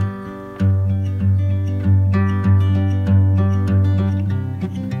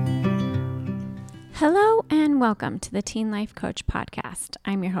welcome to the Teen Life Coach Podcast.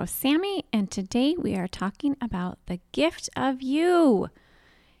 I'm your host, Sammy, and today we are talking about the gift of you.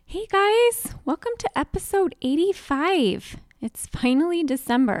 Hey guys, welcome to episode 85. It's finally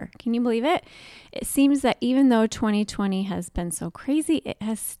December. Can you believe it? It seems that even though 2020 has been so crazy, it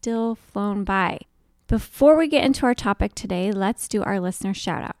has still flown by. Before we get into our topic today, let's do our listener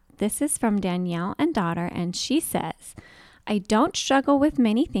shout out. This is from Danielle and daughter, and she says, I don't struggle with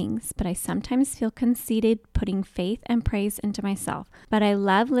many things, but I sometimes feel conceited putting faith and praise into myself. But I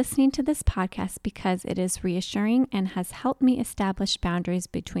love listening to this podcast because it is reassuring and has helped me establish boundaries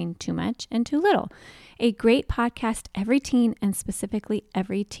between too much and too little. A great podcast every teen and specifically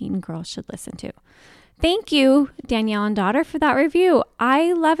every teen girl should listen to. Thank you, Danielle and daughter, for that review.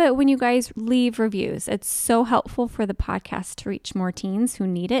 I love it when you guys leave reviews. It's so helpful for the podcast to reach more teens who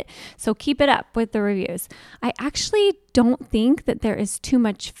need it. So keep it up with the reviews. I actually don't think that there is too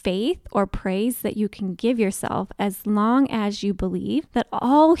much faith or praise that you can give yourself as long as you believe that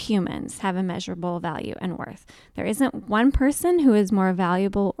all humans have immeasurable value and worth. There isn't one person who is more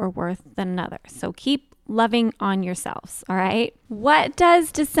valuable or worth than another. So keep loving on yourselves, all right? What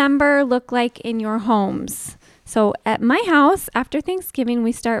does December look like in your homes? So at my house, after Thanksgiving,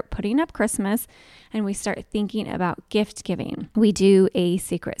 we start putting up Christmas and we start thinking about gift giving. We do a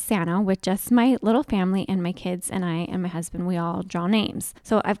secret Santa with just my little family and my kids and I and my husband. We all draw names.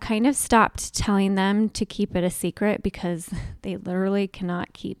 So I've kind of stopped telling them to keep it a secret because they literally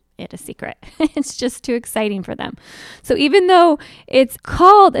cannot keep it a secret. It's just too exciting for them. So even though it's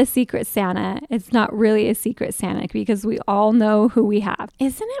called a secret Santa, it's not really a secret Santa because we all know who we have.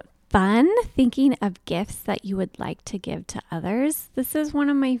 Isn't it fun thinking of gifts that you would like to give to others? This is one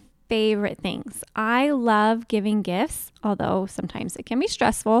of my favorite things. I love giving gifts, although sometimes it can be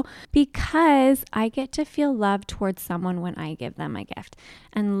stressful because I get to feel love towards someone when I give them a gift.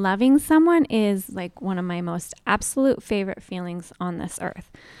 And loving someone is like one of my most absolute favorite feelings on this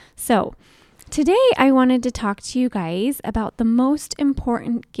earth. So today I wanted to talk to you guys about the most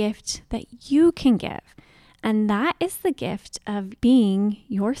important gift that you can give. And that is the gift of being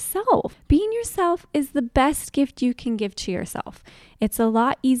yourself. Being yourself is the best gift you can give to yourself. It's a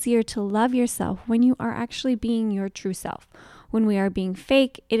lot easier to love yourself when you are actually being your true self. When we are being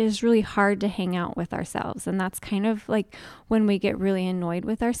fake, it is really hard to hang out with ourselves. And that's kind of like when we get really annoyed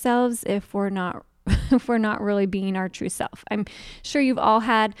with ourselves if we're not really being our true self. I'm sure you've all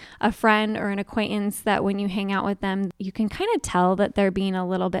had a friend or an acquaintance that when you hang out with them, you can kind of tell that they're being a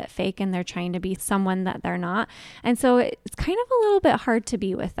little bit fake and they're trying to be someone that they're not. And so it's kind of a little bit hard to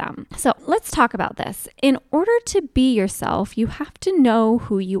be with them. So let's talk about this. In order to be yourself, you have to know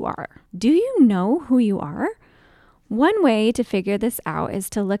who you are. Do you know who you are? One way to figure this out is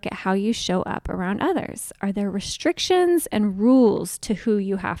to look at how you show up around others. Are there restrictions and rules to who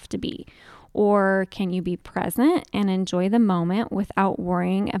you have to be? Or can you be present and enjoy the moment without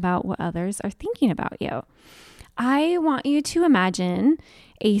worrying about what others are thinking about you? I want you to imagine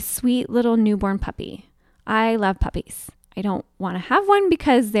a sweet little newborn puppy. I love puppies. I don't want to have one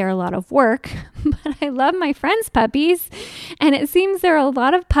because they're a lot of work, but I love my friends' puppies. And it seems there are a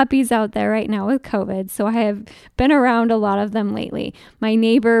lot of puppies out there right now with COVID. So I have been around a lot of them lately. My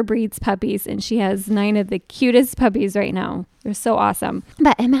neighbor breeds puppies and she has 9 of the cutest puppies right now. They're so awesome.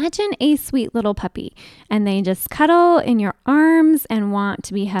 But imagine a sweet little puppy and they just cuddle in your arms and want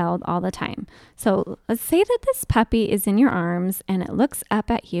to be held all the time. So let's say that this puppy is in your arms and it looks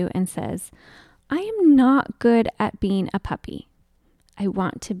up at you and says, I am not good at being a puppy. I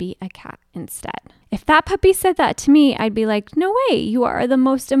want to be a cat instead. If that puppy said that to me, I'd be like, no way, you are the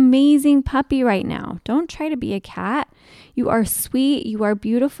most amazing puppy right now. Don't try to be a cat. You are sweet, you are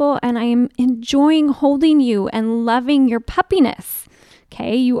beautiful, and I am enjoying holding you and loving your puppiness.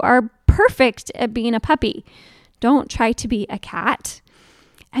 Okay, you are perfect at being a puppy. Don't try to be a cat.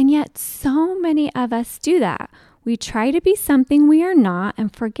 And yet so many of us do that. We try to be something we are not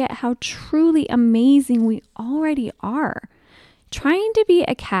and forget how truly amazing we already are. Trying to be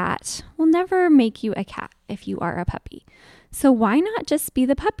a cat will never make you a cat if you are a puppy. So why not just be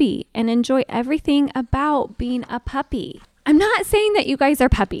the puppy and enjoy everything about being a puppy? I'm not saying that you guys are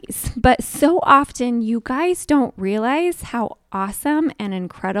puppies, but so often you guys don't realize how awesome and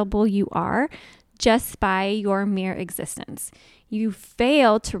incredible you are just by your mere existence. You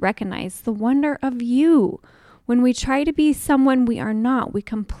fail to recognize the wonder of you. When we try to be someone we are not, we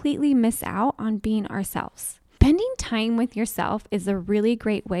completely miss out on being ourselves. Spending time with yourself is a really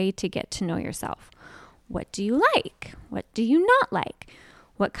great way to get to know yourself. What do you like? What do you not like?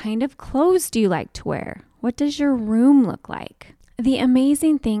 What kind of clothes do you like to wear? What does your room look like? The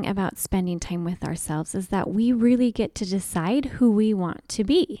amazing thing about spending time with ourselves is that we really get to decide who we want to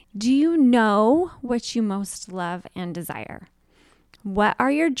be. Do you know what you most love and desire? What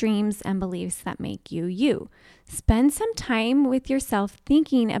are your dreams and beliefs that make you you? Spend some time with yourself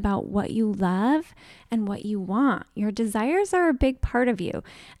thinking about what you love and what you want. Your desires are a big part of you.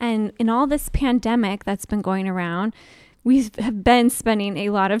 And in all this pandemic that's been going around, we have been spending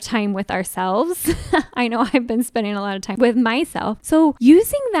a lot of time with ourselves. I know I've been spending a lot of time with myself. So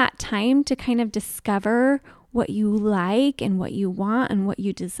using that time to kind of discover what you like and what you want and what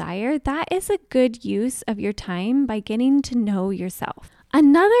you desire, that is a good use of your time by getting to know yourself.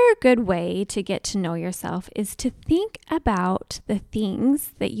 Another good way to get to know yourself is to think about the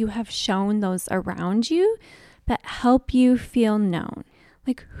things that you have shown those around you that help you feel known.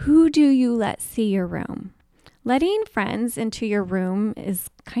 Like, who do you let see your room? Letting friends into your room is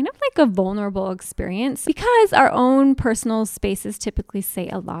kind of like a vulnerable experience because our own personal spaces typically say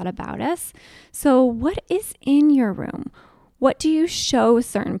a lot about us. So what is in your room? What do you show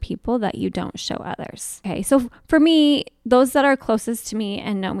certain people that you don't show others? Okay, so for me, those that are closest to me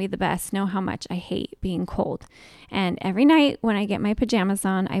and know me the best know how much I hate being cold. And every night when I get my pajamas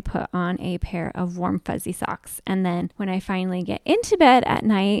on, I put on a pair of warm fuzzy socks. And then when I finally get into bed at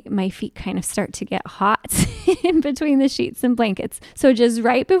night, my feet kind of start to get hot in between the sheets and blankets. So just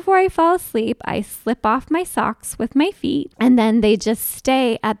right before I fall asleep, I slip off my socks with my feet, and then they just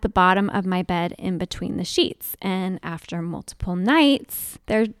stay at the bottom of my bed in between the sheets. And after multiple nights,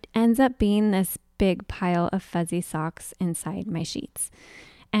 there ends up being this big pile of fuzzy socks inside my sheets.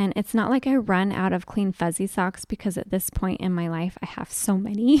 And it's not like I run out of clean fuzzy socks because at this point in my life, I have so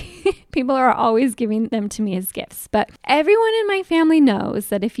many. People are always giving them to me as gifts. But everyone in my family knows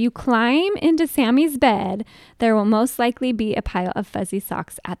that if you climb into Sammy's bed, there will most likely be a pile of fuzzy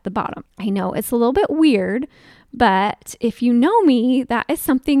socks at the bottom. I know it's a little bit weird, but if you know me, that is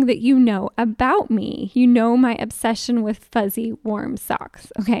something that you know about me. You know my obsession with fuzzy, warm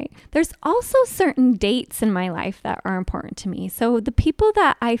socks, okay? There's also certain dates in my life that are important to me. So the people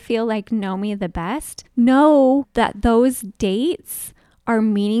that I feel like know me the best know that those dates are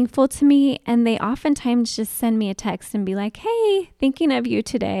meaningful to me, and they oftentimes just send me a text and be like, hey, thinking of you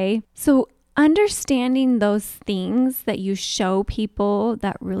today. So understanding those things that you show people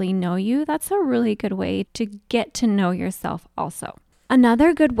that really know you, that's a really good way to get to know yourself also.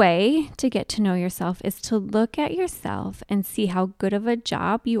 Another good way to get to know yourself is to look at yourself and see how good of a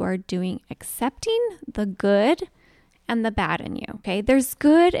job you are doing accepting the good and the bad in you. Okay, there's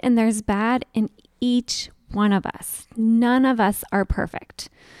good and there's bad in each one of us. None of us are perfect.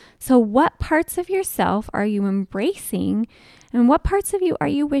 So what parts of yourself are you embracing, and what parts of you are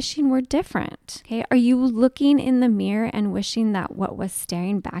you wishing were different? Okay, are you looking in the mirror and wishing that what was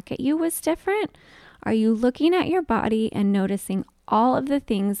staring back at you was different? Are you looking at your body and noticing all of the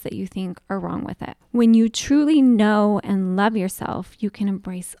things that you think are wrong with it? When you truly know and love yourself, you can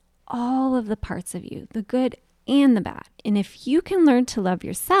embrace all of the parts of you, the good and the bad. And if you can learn to love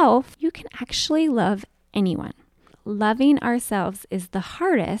yourself, you can actually love anyone. Loving ourselves is the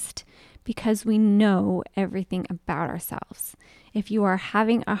hardest because we know everything about ourselves. If you are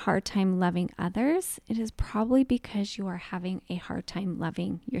having a hard time loving others, it is probably because you are having a hard time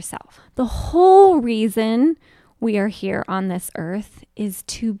loving yourself. The whole reason we are here on this earth is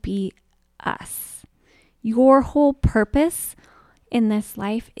to be us. Your whole purpose in this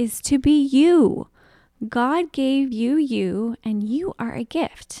life is to be you. God gave you you, and you are a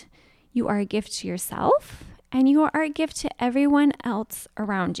gift. You are a gift to yourself, and you are a gift to everyone else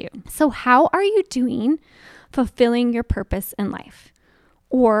around you. So how are you doing fulfilling your purpose in life?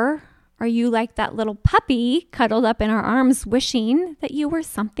 Or are you like that little puppy cuddled up in our arms wishing that you were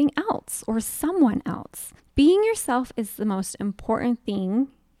something else or someone else? Being yourself is the most important thing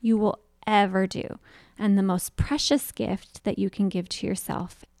you will ever do, and the most precious gift that you can give to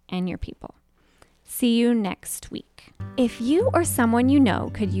yourself and your people. See you next week. If you or someone you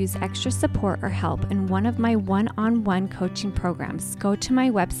know could use extra support or help in one of my one-on-one coaching programs, go to my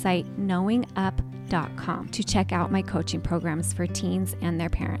website, knowingup.com, to check out my coaching programs for teens and their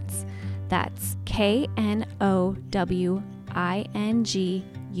parents. That's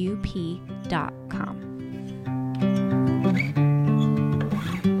knowingup.com.